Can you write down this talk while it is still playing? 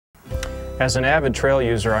As an avid trail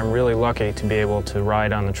user, I'm really lucky to be able to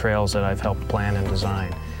ride on the trails that I've helped plan and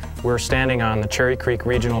design. We're standing on the Cherry Creek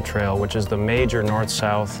Regional Trail, which is the major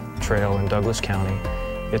north-south trail in Douglas County.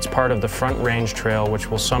 It's part of the Front Range Trail, which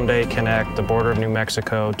will someday connect the border of New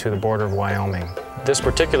Mexico to the border of Wyoming. This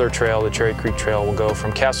particular trail, the Cherry Creek Trail, will go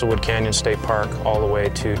from Castlewood Canyon State Park all the way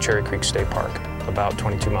to Cherry Creek State Park, about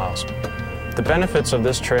 22 miles. The benefits of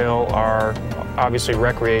this trail are obviously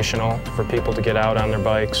recreational, for people to get out on their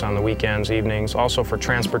bikes on the weekends, evenings. Also for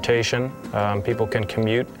transportation, people can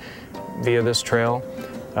commute via this trail.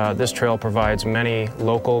 This trail provides many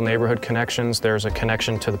local neighborhood connections. There's a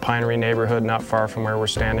connection to the Pinery neighborhood not far from where we're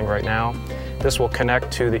standing right now. This will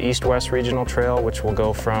connect to the East-West Regional Trail, which will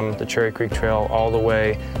go from the Cherry Creek Trail all the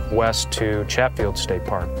way west to Chatfield State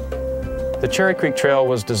Park. The Cherry Creek Trail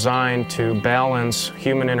was designed to balance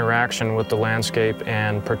human interaction with the landscape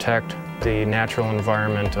and protect the natural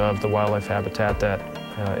environment of the wildlife habitat that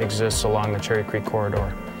exists along the Cherry Creek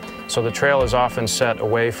corridor. So the trail is often set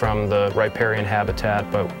away from the riparian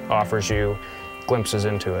habitat, but offers you glimpses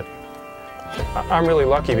into it. I'm really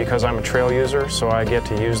lucky because I'm a trail user, so I get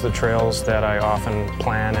to use the trails that I often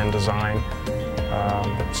plan and design.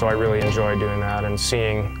 So I really enjoy doing that and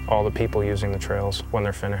seeing all the people using the trails when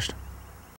they're finished.